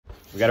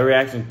We got a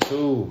reaction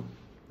to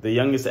the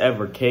youngest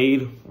ever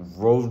Kade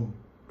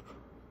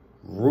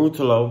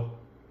Ruotolo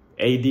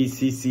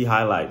ADCC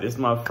highlight. This is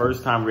my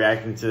first time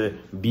reacting to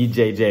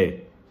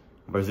BJJ,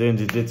 Brazilian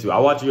Jiu-Jitsu. I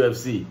watch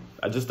UFC.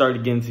 I just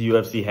started getting to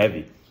UFC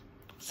heavy.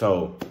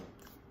 So,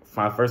 it's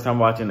my first time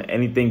watching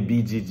anything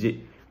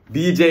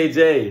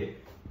BJJ.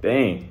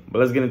 Dang. But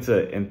let's get into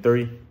it in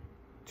 3,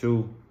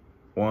 2,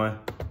 1.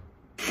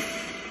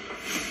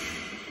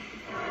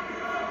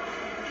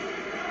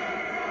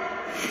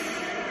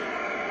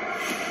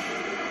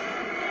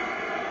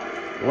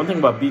 One thing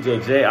about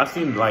BJJ, I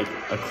seen like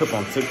a clip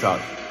on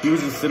TikTok. He was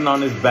just sitting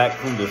on his back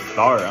from the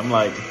start. I'm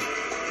like,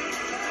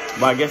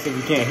 well, I guess if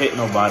you can't hit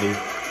nobody,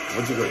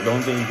 the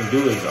only thing you can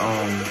do is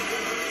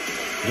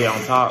get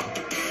on top.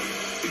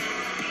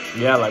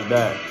 Yeah, like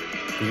that.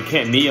 Cause you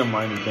can't knee him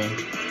or anything.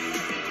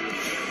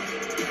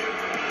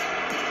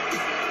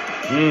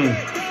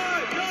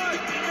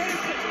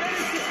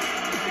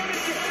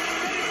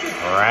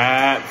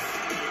 Raps.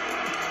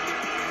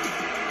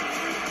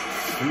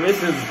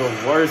 Submission's the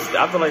worst.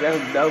 I feel like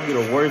that would be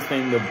the worst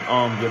thing to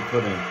get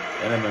put in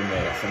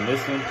MMA.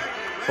 Submission,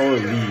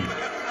 holy.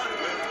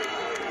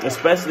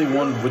 Especially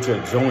one with your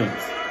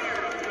joints.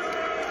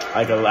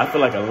 I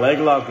feel like a leg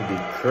lock would be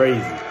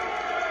crazy.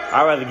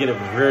 I'd rather get a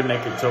rear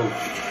naked choke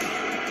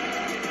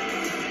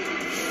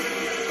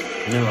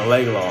than a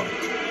leg lock.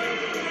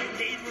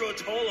 Kade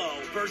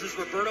Ruotolo versus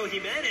Roberto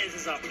Jimenez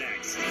is up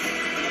next.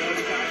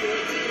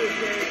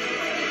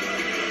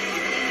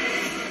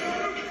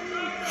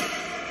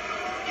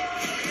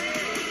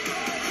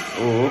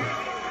 Ooh.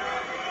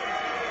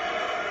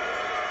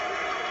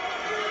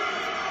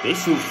 They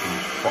shoot from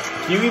far.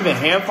 Can you even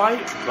hand fight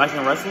like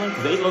in wrestling?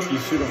 Because they look you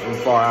shooting from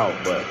far out,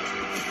 but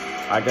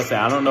like I said,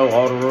 I don't know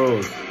all the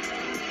rules.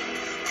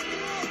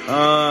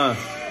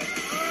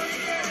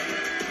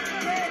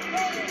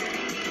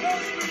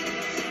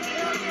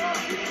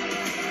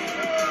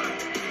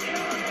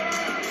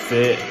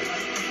 Sit.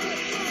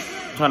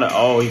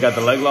 Oh, he got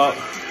the leg lock.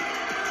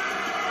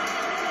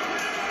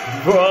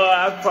 Bro,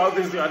 I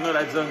promise you, I know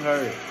that junk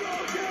hurt.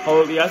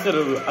 Holy, I should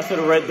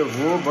have read the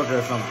rule book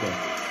or something.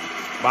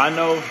 But I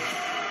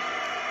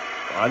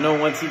know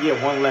once he get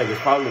one leg,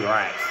 it's probably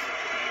racks.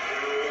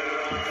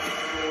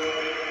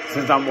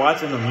 Since I'm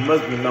watching him, he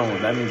must be knowing.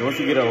 That means once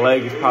you get a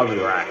leg, it's probably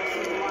racks.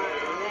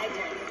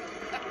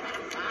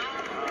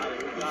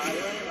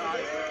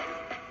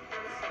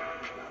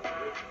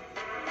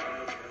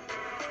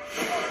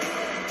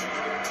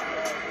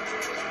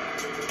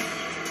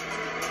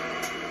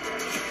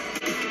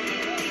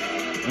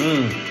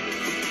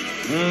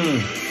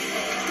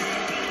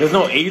 There's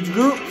no age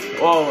groups?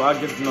 Oh, I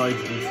guess no age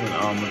groups in,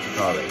 what you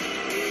call it?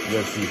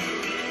 UFC.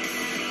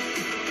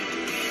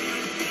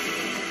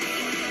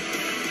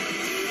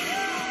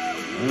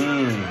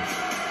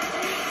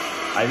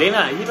 Like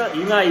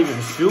he's not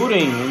even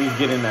shooting when he's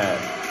getting that.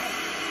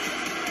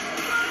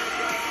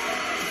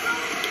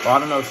 Well, I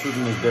don't know if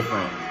shooting is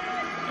different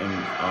in,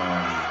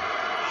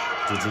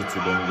 Jiu-Jitsu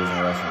than it is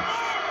in wrestling.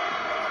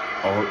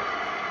 Oh,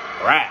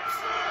 raps.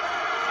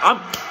 I'm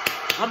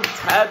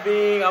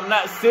tapping. I'm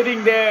not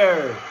sitting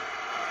there.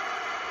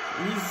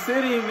 He's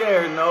sitting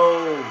there.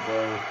 No,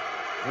 bro.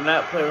 We're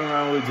not playing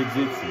around with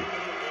Jiu-Jitsu.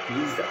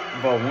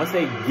 Bro, once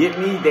they get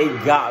me, they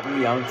got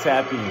me. I'm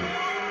tapping.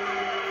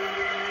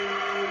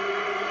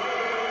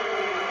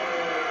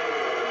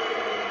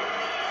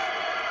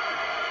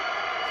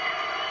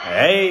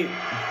 Hey.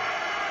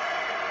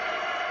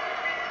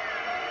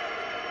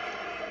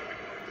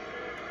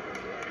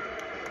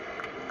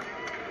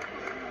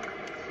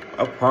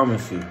 I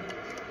promise you.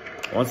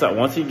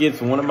 Once he gets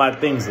one of my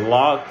things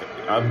locked,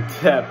 I'm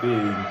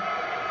tapping.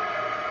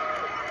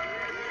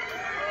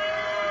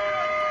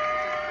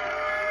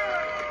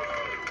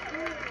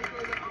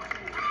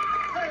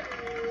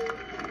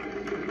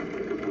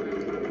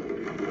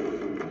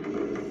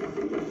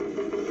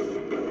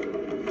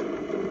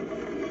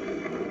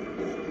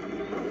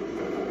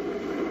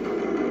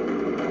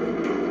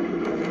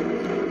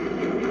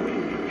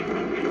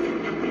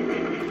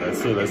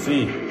 Let's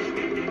see.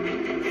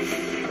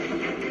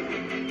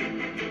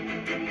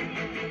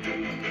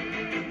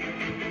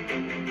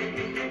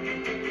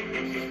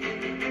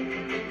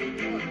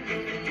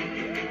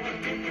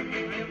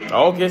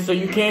 Okay, so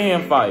you can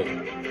hand fight.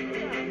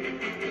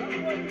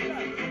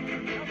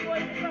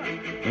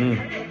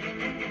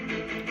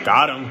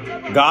 Got him.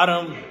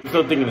 I'm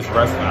still thinking it's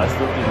wrestling. I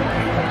still think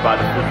he's about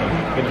to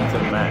hit him to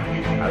the mat.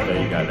 After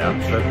he got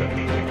down tripping.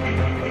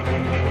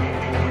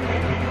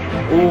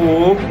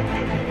 Ooh.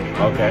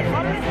 Okay.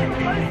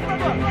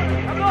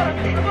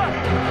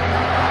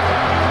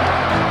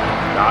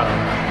 Got him.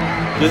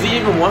 Does he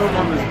even want him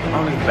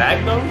on his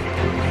back though?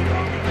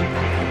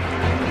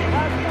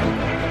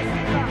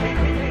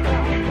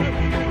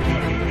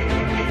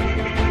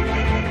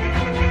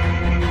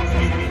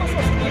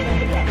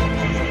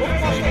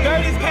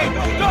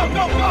 Go!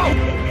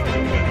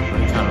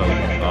 I'm trying to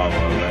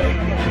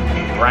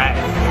rat.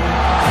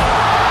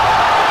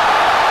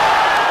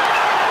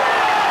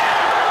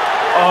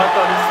 Oh, I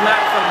thought he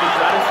snapped something,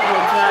 so I didn't see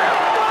no tap.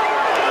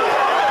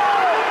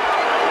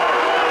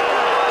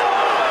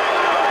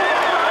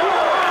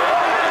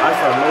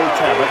 for a no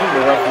tap. I think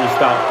the referee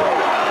stopped it.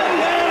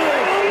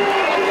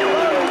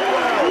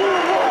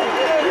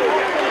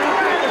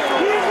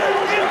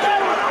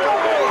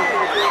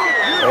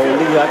 Oh,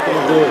 Lee, I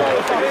couldn't do it.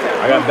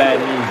 I got bad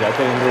knees. I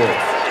couldn't do it.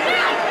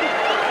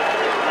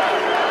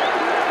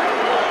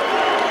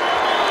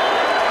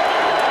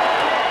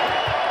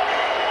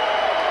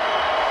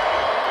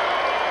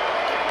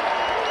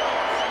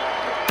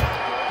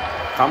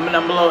 Comment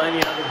down below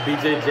any other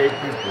BJJ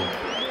people.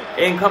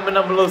 And comment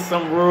down below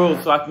some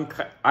rules so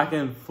I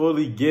can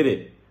fully get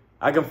it.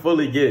 I can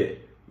fully get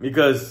it.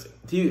 Because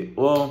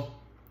well,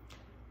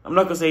 I'm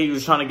not gonna say he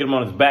was trying to get him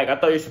on his back. I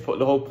thought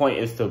the whole point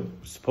is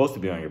supposed to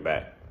be on your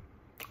back.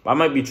 But I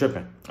might be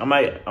tripping. I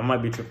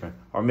might be tripping.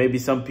 Or maybe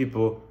some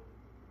people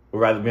would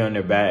rather be on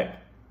their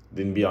back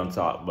than be on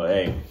top. But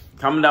hey,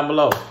 comment down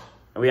below.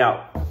 And we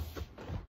out.